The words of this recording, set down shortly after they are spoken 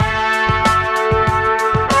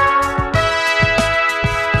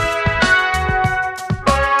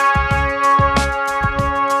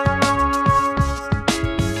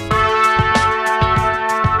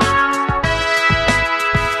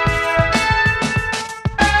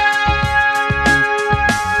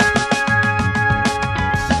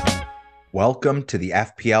Welcome to the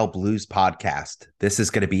FPL Blues podcast. This is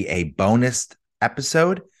going to be a bonus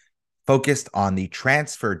episode focused on the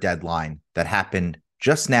transfer deadline that happened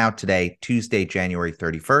just now today, Tuesday, January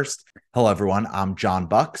 31st. Hello, everyone. I'm John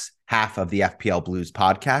Bucks, half of the FPL Blues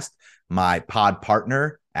podcast. My pod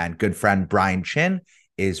partner and good friend Brian Chin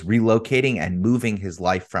is relocating and moving his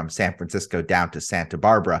life from San Francisco down to Santa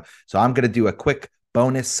Barbara. So I'm going to do a quick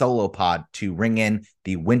bonus solo pod to ring in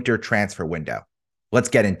the winter transfer window. Let's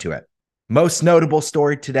get into it. Most notable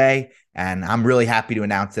story today, and I'm really happy to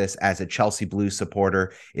announce this as a Chelsea Blues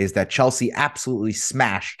supporter, is that Chelsea absolutely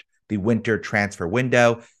smashed the winter transfer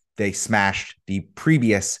window. They smashed the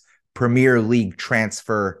previous Premier League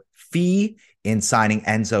transfer fee in signing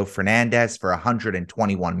Enzo Fernandez for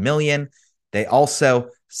 $121 million. They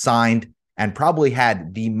also signed and probably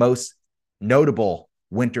had the most notable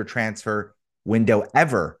winter transfer window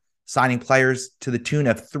ever, signing players to the tune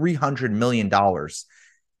of $300 million.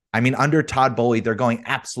 I mean, under Todd Boehly, they're going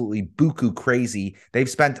absolutely buku crazy. They've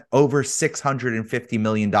spent over $650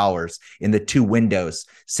 million in the two windows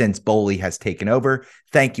since Boehly has taken over.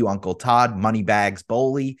 Thank you, Uncle Todd, Moneybags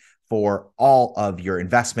Boehly, for all of your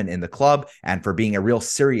investment in the club and for being a real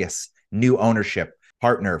serious new ownership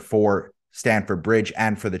partner for Stamford Bridge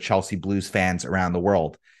and for the Chelsea Blues fans around the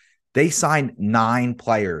world. They signed 9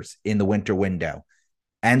 players in the winter window.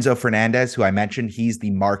 Enzo Fernandez, who I mentioned, he's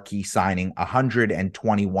the marquee signing,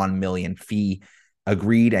 $121 million fee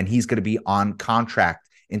agreed, and he's going to be on contract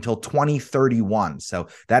until 2031. So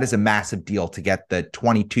that is a massive deal to get the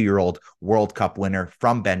 22-year-old World Cup winner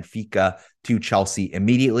from Benfica to Chelsea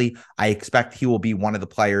immediately. I expect he will be one of the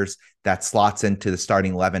players that slots into the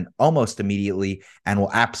starting 11 almost immediately and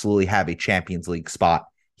will absolutely have a Champions League spot.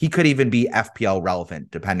 He could even be FPL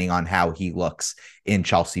relevant depending on how he looks in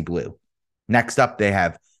Chelsea Blue. Next up, they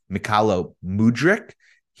have Mykhailo Mudryk.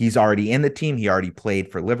 He's already in the team. He already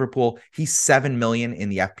played for Liverpool. He's $7 million in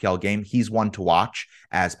the FPL game. He's one to watch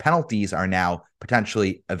as penalties are now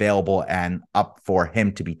potentially available and up for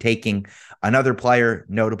him to be taking. Another player,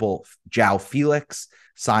 notable, João Felix,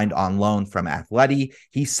 signed on loan from Atleti.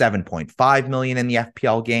 He's $7.5 million in the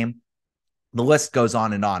FPL game. The list goes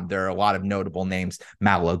on and on. There are a lot of notable names: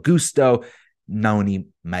 Malo Gusto, Noni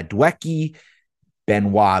Madueke,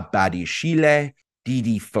 Benoit Badiashile,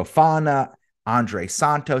 Didi Fofana, Andre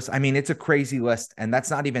Santos. I mean, it's a crazy list. And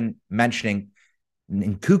that's not even mentioning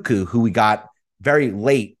Nkunku, who we got very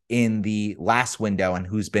late in the last window and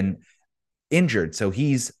who's been injured. So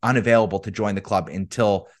he's unavailable to join the club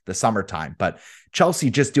until the summertime. But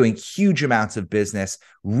Chelsea just doing huge amounts of business,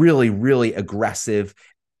 really, really aggressive.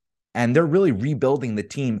 And they're really rebuilding the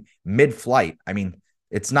team mid-flight. I mean,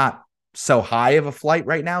 it's not so high of a flight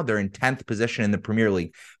right now. They're in 10th position in the Premier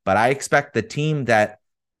League, but I expect the team that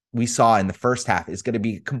we saw in the first half is going to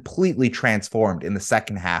be completely transformed in the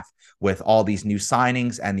second half with all these new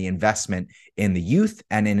signings and the investment in the youth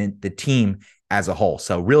and in the team as a whole.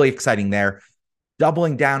 So really exciting there.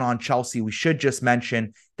 Doubling down on Chelsea, we should just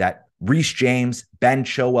mention that Reece James, Ben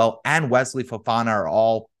Chilwell, and Wesley Fofana are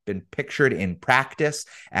all been pictured in practice,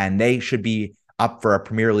 and they should be up for a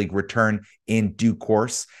Premier League return in due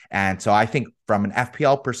course. And so I think from an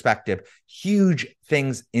FPL perspective, huge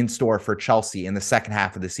things in store for Chelsea in the second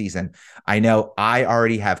half of the season. I know I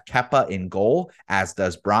already have Kepa in goal, as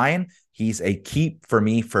does Brian. He's a keep for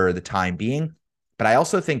me for the time being. But I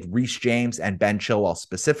also think Reece James and Ben Chilwell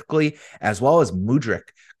specifically, as well as Mudryk,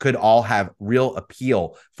 could all have real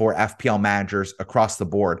appeal for FPL managers across the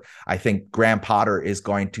board. I think Graham Potter is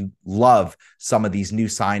going to love some of these new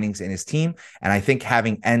signings in his team. And I think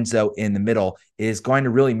having Enzo in the middle is going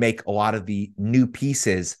to really make a lot of the new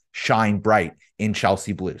pieces shine bright in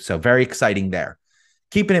Chelsea Blue. So very exciting there.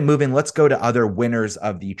 Keeping it moving, let's go to other winners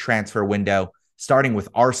of the transfer window, starting with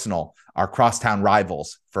Arsenal, our crosstown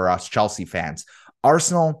rivals for us Chelsea fans.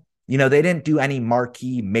 Arsenal, you know, they didn't do any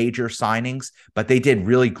marquee major signings, but they did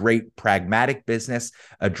really great pragmatic business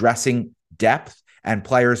addressing depth and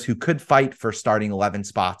players who could fight for starting 11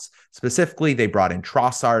 spots. Specifically, they brought in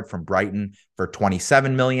Trossard from Brighton for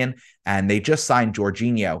 $27 million, and they just signed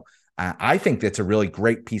Jorginho. I think that's a really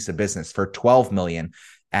great piece of business for $12 million.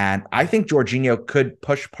 And I think Jorginho could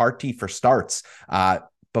push Partey for starts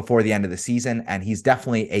before the end of the season, and he's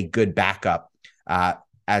definitely a good backup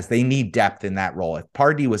as they need depth in that role. If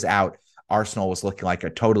Partey was out, Arsenal was looking like a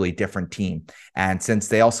totally different team. And since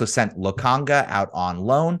they also sent Lokonga out on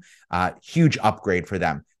loan, huge upgrade for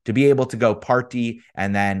them to be able to go Partey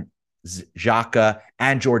and then Xhaka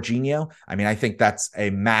and Jorginho. I mean, I think that's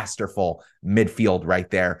a masterful midfield right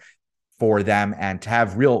there for them, and to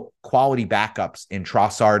have real quality backups in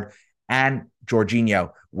Trossard and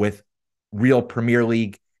Jorginho with real Premier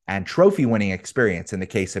League and trophy winning experience in the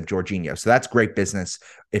case of Jorginho. So that's great business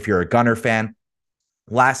if you're a Gunner fan.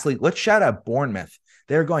 Lastly, let's shout out Bournemouth.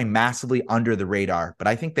 They're going massively under the radar, but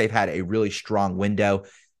I think they've had a really strong window.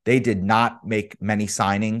 They did not make many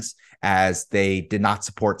signings as they did not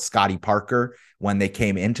support Scotty Parker when they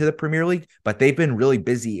came into the Premier League, but they've been really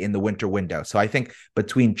busy in the winter window. So I think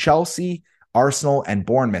between Chelsea, Arsenal, and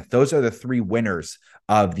Bournemouth, those are the three winners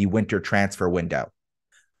of the winter transfer window.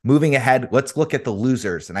 Moving ahead, let's look at the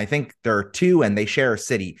losers. And I think there are two, and they share a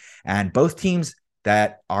city. And both teams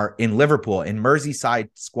that are in Liverpool, in Merseyside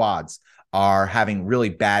squads, are having really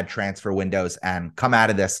bad transfer windows and come out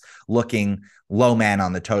of this looking low man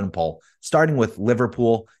on the totem pole. Starting with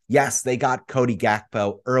Liverpool, yes, they got Cody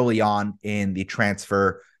Gakpo early on in the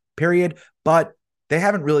transfer period, but they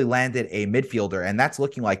haven't really landed a midfielder, and that's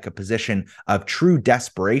looking like a position of true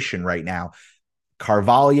desperation right now.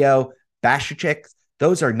 Carvalho, Bashicic,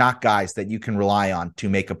 those are not guys that you can rely on to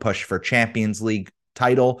make a push for Champions League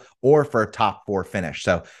title or for a top four finish.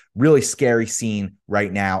 So really scary scene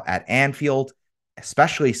right now at Anfield,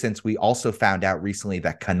 especially since we also found out recently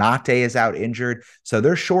that Konate is out injured. So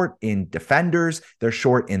they're short in defenders. They're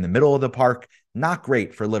short in the middle of the park. Not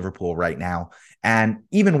great for Liverpool right now. And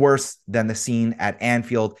even worse than the scene at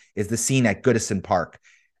Anfield is the scene at Goodison Park.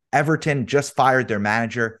 Everton just fired their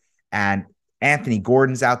manager, and Anthony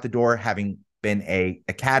Gordon's out the door, having been a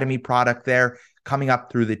academy product there, coming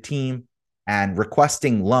up through the team and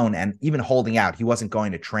requesting loan and even holding out. He wasn't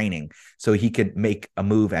going to training so he could make a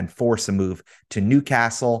move and force a move to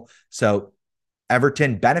Newcastle. So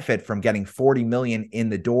Everton benefit from getting 40 million in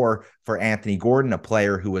the door for Anthony Gordon, a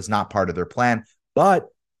player who was not part of their plan, but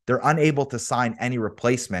they're unable to sign any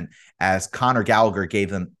replacement as Conor Gallagher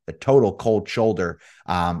gave them a total cold shoulder.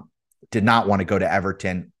 Did not want to go to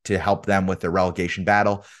Everton to help them with the relegation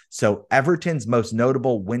battle. So Everton's most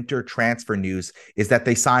notable winter transfer news is that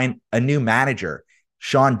they signed a new manager,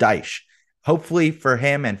 Sean Dyche. Hopefully for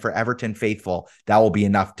him and for Everton faithful, that will be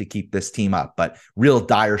enough to keep this team up. But real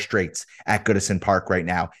dire straits at Goodison Park right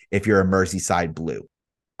now if you're a Merseyside Blue.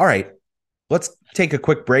 All right, let's take a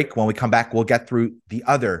quick break. When we come back, we'll get through the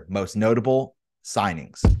other most notable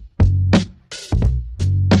signings.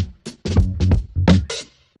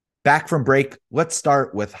 Back from break, let's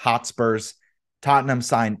start with Hotspurs. Tottenham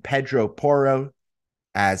signed Pedro Porro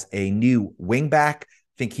as a new wingback. I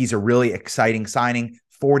think he's a really exciting signing.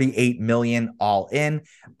 48 million all in.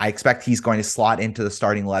 I expect he's going to slot into the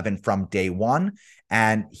starting 11 from day one,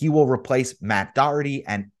 and he will replace Matt Doherty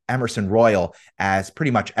and Emerson Royal as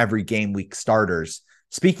pretty much every game week starters.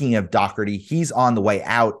 Speaking of Doherty, he's on the way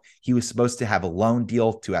out. He was supposed to have a loan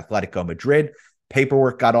deal to Atletico Madrid.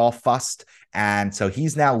 Paperwork got all fussed, and so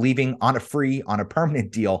he's now leaving on a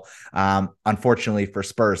permanent deal. Unfortunately for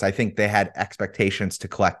Spurs, I think they had expectations to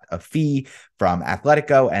collect a fee from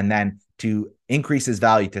Atletico and then to increase his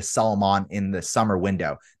value to sell him on in the summer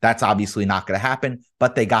window. That's obviously not going to happen,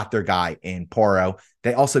 but they got their guy in Porro.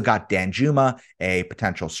 They also got Danjuma, a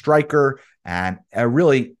potential striker, and a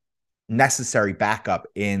really necessary backup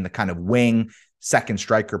in the kind of wing second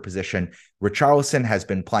striker position. Richarlison has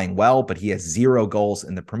been playing well, but he has 0 goals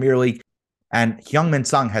in the Premier League. And Heung-min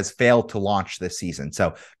Son has failed to launch this season.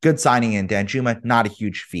 So good signing in Danjuma, not a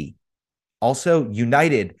huge fee. Also,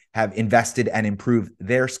 United have invested and improved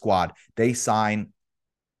their squad. They sign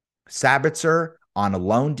Sabitzer on a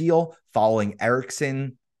loan deal following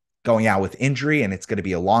Eriksen going out with injury, and it's going to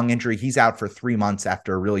be a long injury. He's out for 3 months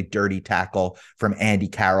after a really dirty tackle from Andy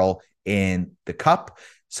Carroll in the Cup.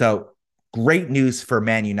 So great news for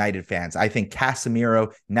Man United fans. I think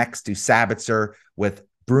Casemiro next to Sabitzer with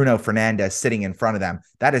Bruno Fernandes sitting in front of them,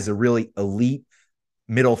 that is a really elite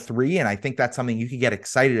middle three. And I think that's something you can get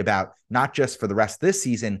excited about, not just for the rest of this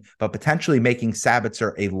season, but potentially making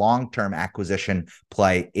Sabitzer a long-term acquisition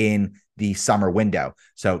play in the summer window.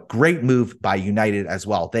 So great move by United as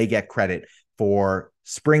well. They get credit for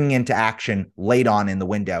springing into action late on in the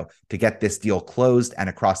window to get this deal closed and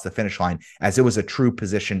across the finish line, as it was a true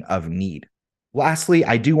position of need. Lastly,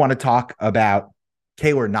 I do want to talk about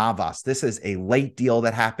Keylor Navas. This is a late deal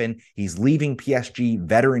that happened. He's leaving PSG,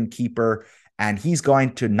 veteran keeper, and he's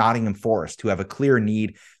going to Nottingham Forest, who have a clear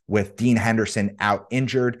need with Dean Henderson out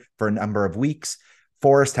injured for a number of weeks.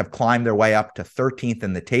 Forest have climbed their way up to 13th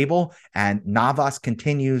in the table, and Navas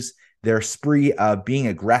continues their spree of being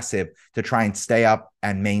aggressive to try and stay up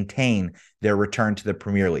and maintain their return to the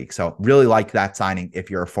Premier League. So really like that signing if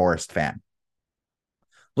you're a Forest fan.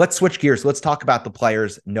 Let's switch gears. Let's talk about the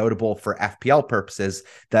players notable for FPL purposes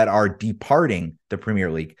that are departing the Premier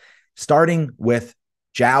League, starting with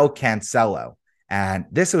João Cancelo. And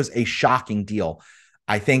this was a shocking deal.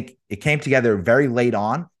 I think it came together very late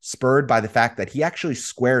on, spurred by the fact that he actually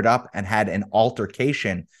squared up and had an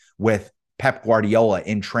altercation with Pep Guardiola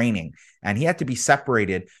in training. And he had to be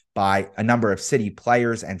separated by a number of City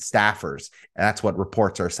players and staffers. And that's what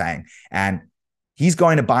reports are saying. And he's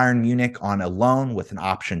going to Bayern Munich on a loan with an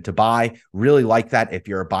option to buy. Really like that if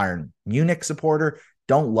you're a Bayern Munich supporter.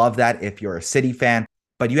 Don't love that if you're a City fan,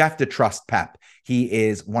 but you have to trust Pep. He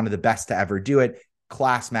is one of the best to ever do it.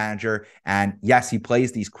 Class manager. And yes, he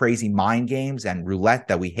plays these crazy mind games and roulette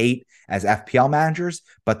that we hate as FPL managers,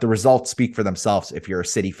 but the results speak for themselves if you're a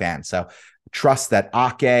City fan. So trust that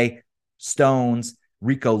Ake, Stones,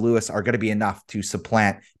 Rico Lewis are going to be enough to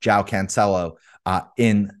supplant João Cancelo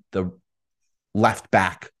in the left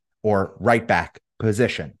back or right back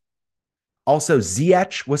position. Also,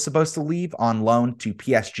 Ziyech was supposed to leave on loan to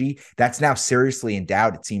PSG. That's now seriously in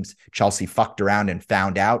doubt. It seems Chelsea fucked around and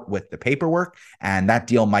found out with the paperwork, and that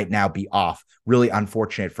deal might now be off. Really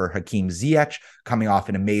unfortunate for Hakim Ziyech, coming off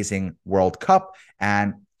an amazing World Cup,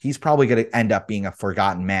 and he's probably going to end up being a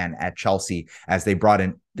forgotten man at Chelsea as they brought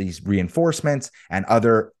in these reinforcements and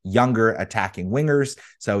other younger attacking wingers.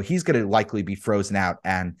 So he's going to likely be frozen out,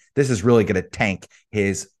 and this is really going to tank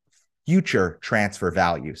his future transfer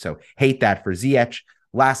value. So hate that for Ziyech.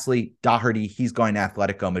 Lastly, Doherty, he's going to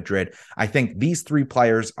Atletico Madrid. I think these three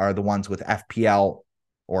players are the ones with FPL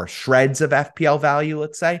or shreds of FPL value,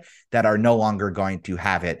 let's say, that are no longer going to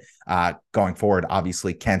have it going forward.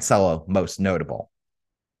 Obviously, Cancelo, most notable.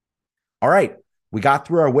 All right, we got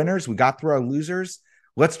through our winners. We got through our losers.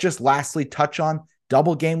 Let's just lastly touch on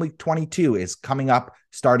double game week 22 is coming up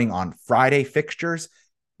starting on Friday fixtures.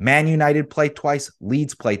 Man United play twice,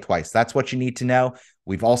 Leeds play twice. That's what you need to know.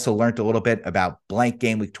 We've also learned a little bit about blank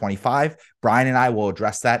game week 25. Brian and I will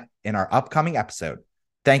address that in our upcoming episode.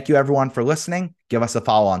 Thank you, everyone, for listening. Give us a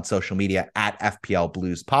follow on social media at FPL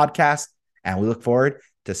Blues Podcast, and we look forward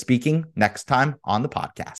to speaking next time on the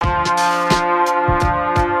podcast.